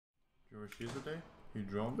where she is today? You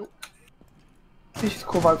drone? Nope. I think she's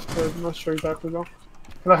cool vibes too. I'm not sure exactly though.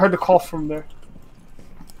 Cause I heard the call from there.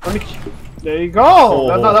 There you go! Oh.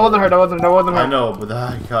 That wasn't her, that wasn't her. I know, but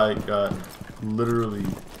that guy got literally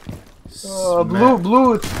smacked.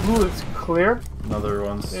 Blue, it's clear. Another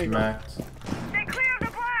one smacked. They cleared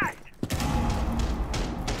the blast!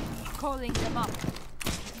 Calling them up.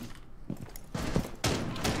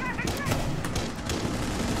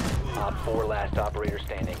 Op 4 last operator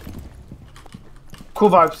standing. Cool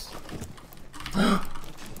vibes.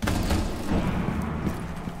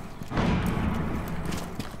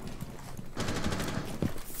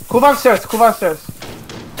 Cool vibes stairs, cool vibes stairs.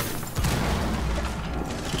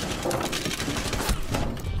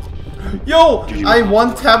 Yo! I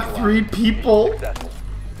one-tapped 3 people!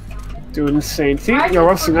 Dude, insane. See? Yo,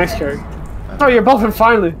 Rusty, nice carry. Oh, you're both in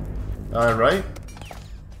finally. Alright.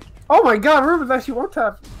 Oh my god, Ruben's actually one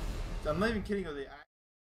tap. I'm not even kidding. They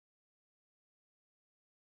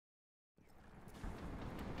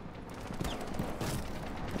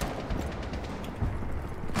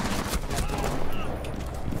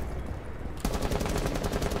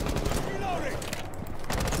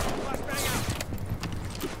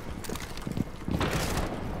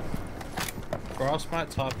Cross my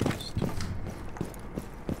top east.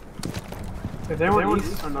 Is anyone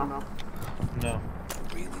east or no? No.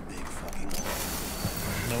 Really big fucking.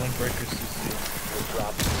 No one breakers CC.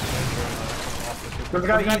 There's a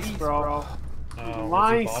guy east, bro. Oh,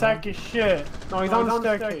 Lying sack of shit. No, he's on the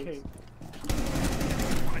staircase.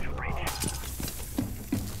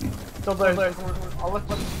 Still there. I'll let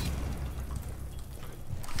you.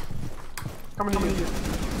 Coming to you.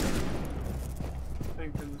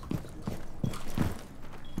 Thank goodness.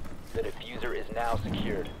 The diffuser is now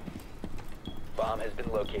secured. Bomb has been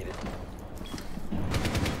located.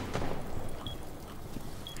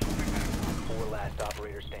 4 last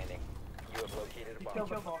operator standing. You have located a bomb.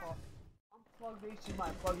 Unplug the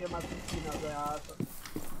HDMI, plug in my PC now.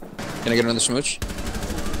 Can I get another smooch?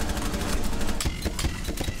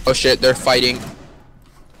 Oh shit, they're fighting.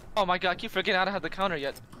 Oh my god, I keep forgetting I don't have the counter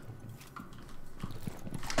yet.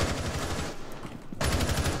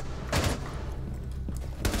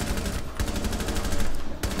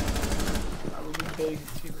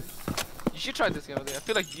 You should try this game with it. I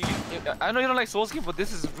feel like I know you don't like Souls game, but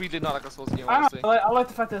this is really not like a Souls game, honestly. I like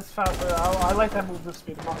the fact that it's fast, but I like that move this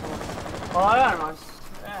speed. I'm not gonna lie. Well, I don't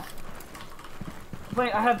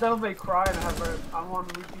know. I have Devil May Cry and I want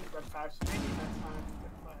to repeat that faction. Maybe next time.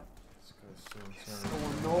 So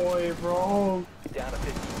annoying, bro. Down to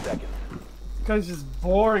 15 seconds. This guy's just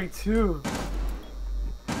boring too.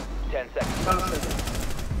 10 seconds.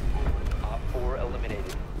 Op 4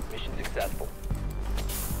 eliminated. Mission successful.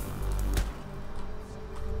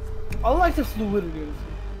 I like the fluidity of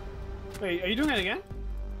this. Wait, are you doing it again?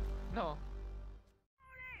 No.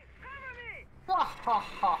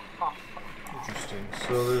 Interesting.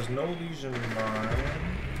 So there's no Legion 9.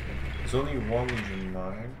 There's only one Legion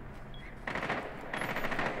 9.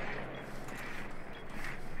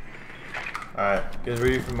 Alright, get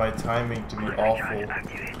ready for my timing to be awful.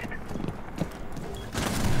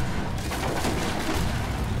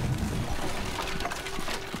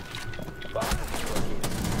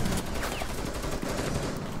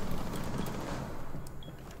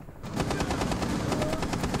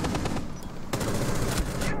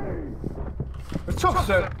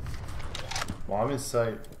 Well, I'm in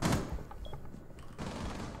sight.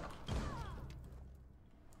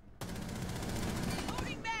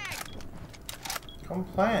 Come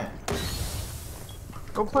plant.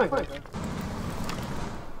 Go play.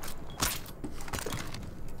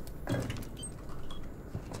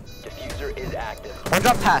 Diffuser is active. One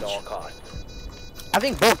drop patch. At all costs. I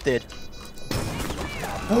think both did.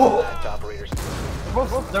 Last operators. I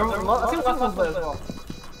think last one's there as well.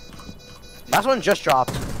 Last one just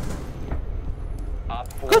dropped.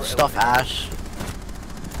 Op 4 Good stuff, Ash.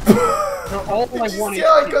 They're all like one. Yeah,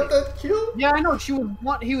 I got that kill. Yeah, I know.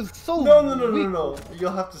 He was so. No.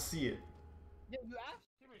 You'll have to see it. Yeah, you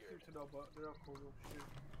asked him to know, but they're not cool.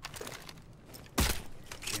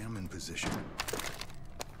 Cam in position.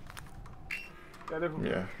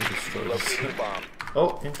 Yeah, he destroyed this. Located a bomb.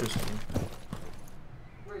 Oh, interesting.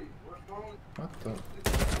 What the?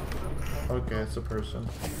 Okay, it's a person.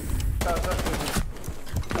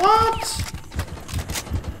 What?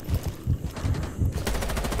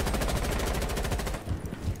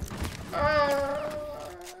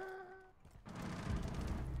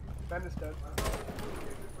 Ben is dead.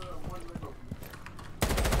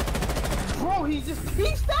 Bro, he just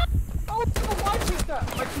pieced that? Oh, why pieced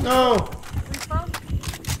that? Like, No!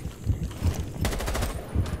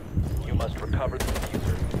 You must recover the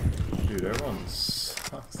diffuser. Dude, everyone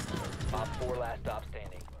sucks. Op 4 last stop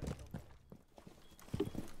standing.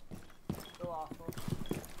 So awful.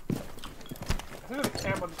 I think there's a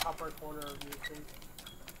cam on the top right corner of you, too.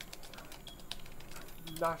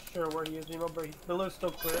 Not sure where he is anymore, but the billow's still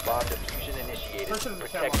clear. Bomb diffusion initiated. Person in the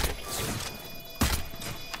Protect cam. the diffuser.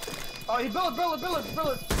 Oh, he billet.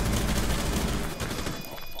 Billet.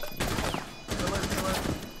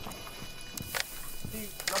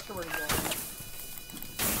 Not sure where he's going.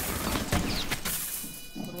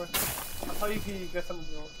 I'll tell you if he gets some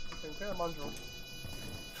drill. Okay, I'm on drill.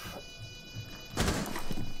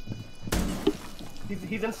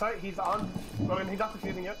 He's inside. He's on. I mean, he's not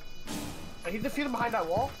defusing yet. He's defusing behind that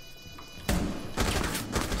wall.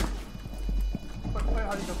 Wait,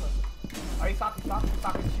 how do you do this? Oh, he stopped. He's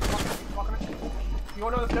walking it. You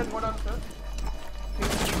wanna know the stairs?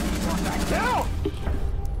 No!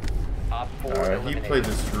 Op 4 Alright, he eliminated. played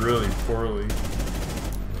this really poorly.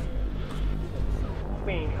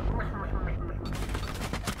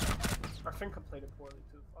 I think I played it poorly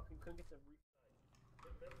too. Fucking couldn't get the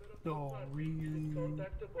No, really.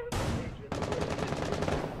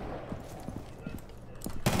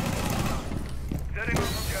 Setting up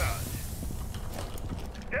charge.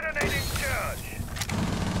 Detonating charge.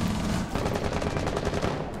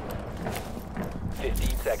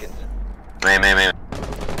 15 seconds. Man.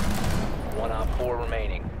 1 Op 4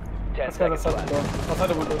 remaining. 10 Let's go seconds outside the door. left. Outside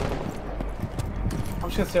the window. I'm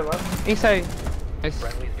just gonna stay left. Inside. Nice.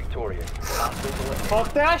 Friendly's victorious. Hostiles eliminated.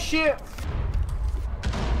 Fuck that shit!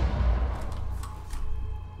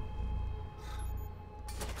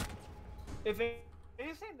 If it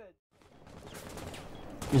is saying that.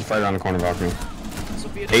 He's right around the corner balcony.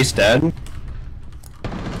 Ace dead.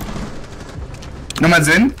 Nomad's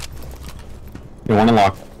in. You want to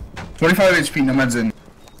lock. 25 HP, Nomad's in.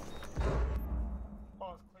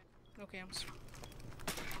 No cams.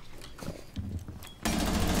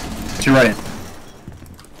 To your right.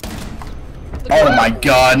 Oh my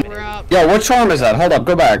god. We're up. Yo, what charm is that? Hold up,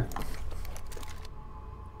 go back.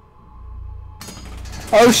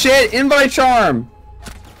 Oh shit, invite charm!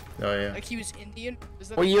 Oh yeah, Like he was Indian. Is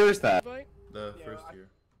that What year is that? invite? the first year.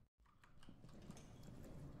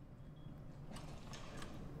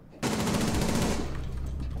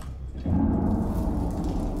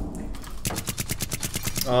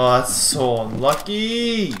 Oh, that's so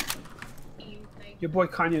unlucky! Your boy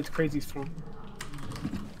Kanye is crazy strong.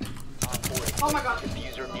 Oh my god.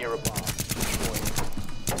 Diffuser near a bomb. Destroy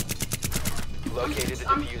it. Located the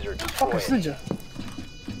diffuser. Destroy Fucking it. ninja.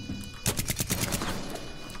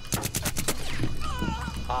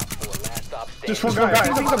 Op 4 last stop standing. Just one guy.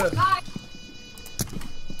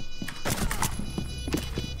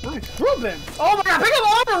 Nice. Ruben! Oh my god, pick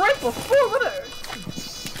up armor right before there!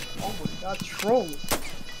 Oh my god, troll.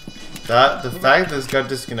 The fact that this got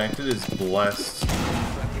disconnected is blessed.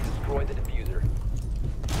 Destroy the diffuser.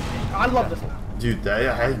 I love this now. Dude,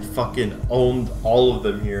 I fucking owned all of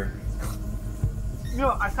them here. You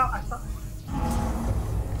know, I thought.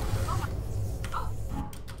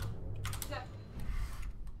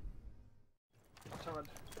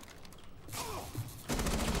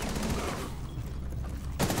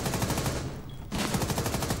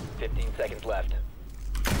 15 seconds left.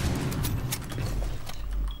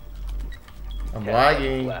 I'm 10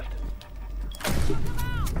 lagging. left.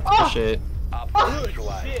 Oh! Shit. Op 4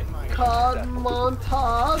 neutralized. COD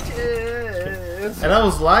montages! And I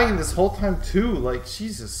was lagging this whole time too, like,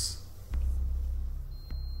 Jesus.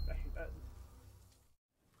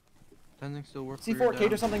 Doesn't still work.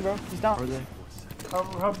 C4 or something, bro. He's down. Are they?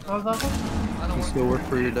 How's that one? Does still work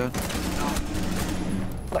for your dad?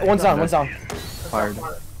 One's down. Fired.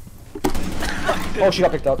 Oh, she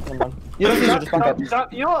got picked up. Never mind. You don't just bunk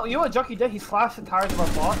up. You know what Junkie did? He slashed the tires of our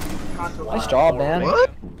bot. Nice job, man.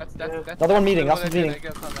 That's Another one meeting. Last one's meeting.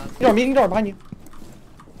 Meeting door behind you.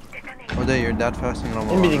 Are they your dad fasting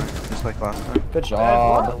Ramadan? In meeting. Just like last time. Good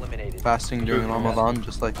job. Eliminated. Fasting during Ramadan,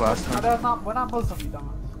 just like last time. We're not supposed to be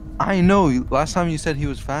dumb. I know. Last time you said he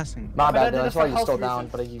was fasting. My bad, then dude. I it's saw for you health still down,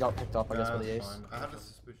 reasons. but you got picked up, I guess, by the That's ace. fine. I had a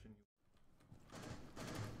suspicion.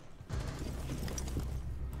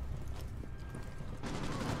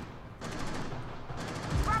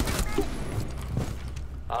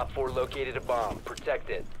 Op 4 located a bomb. Protect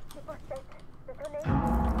it.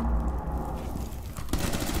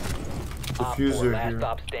 Op 4 Diffuser last here.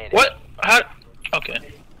 stop standing. What? How? Okay.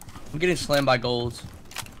 I'm getting slammed by golds.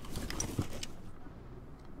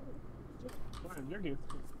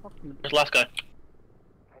 There's the last guy. 10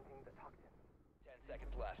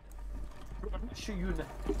 seconds left. Shoot you in the.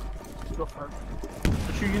 Go for it.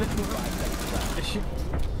 Shoot you in the.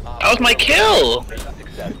 That was my kill!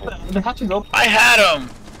 Successful. The hatch is open. I had him!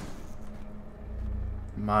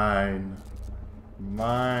 Mine.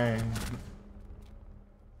 Mine.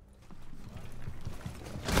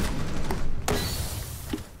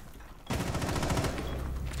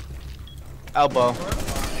 Elbow.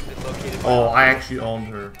 Oh, I actually owned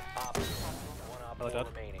her. One op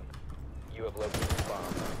remaining. You have located the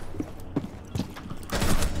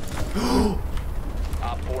bomb.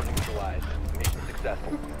 Op 4 neutralized. Mission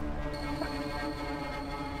successful.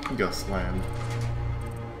 He got slammed.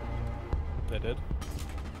 They did.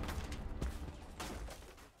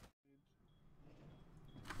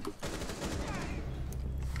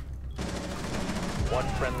 One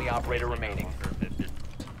friendly operator remaining.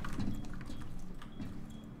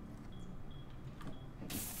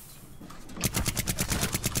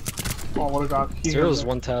 Oh, what a god. Zero's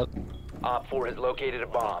one tap. Op 4 has located a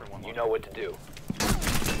bomb. You know what to do.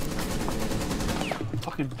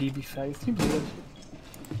 Fucking BB face. Can you believe that shit?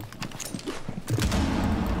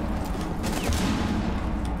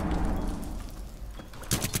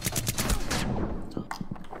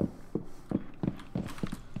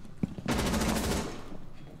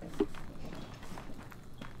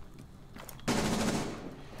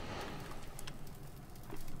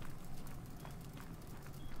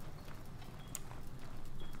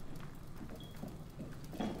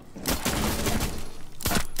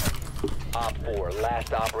 Op 4,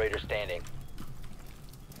 last operator standing.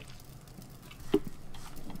 I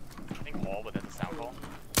think wall within the sound hole.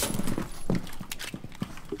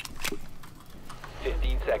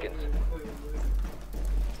 15 seconds.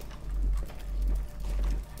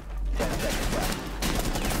 10 seconds left.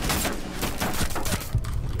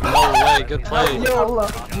 No way, good play. Yo,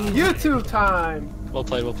 YouTube time! Well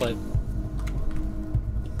played, well played.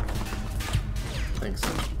 Thanks.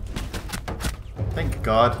 Thank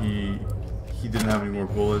God he didn't have any more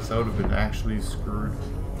bullets. I would have been actually screwed.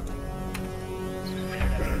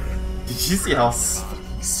 Did you see how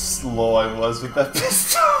slow I was with that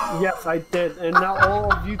pistol? Yes, I did, and now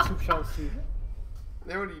all of YouTube shall see.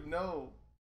 They already know.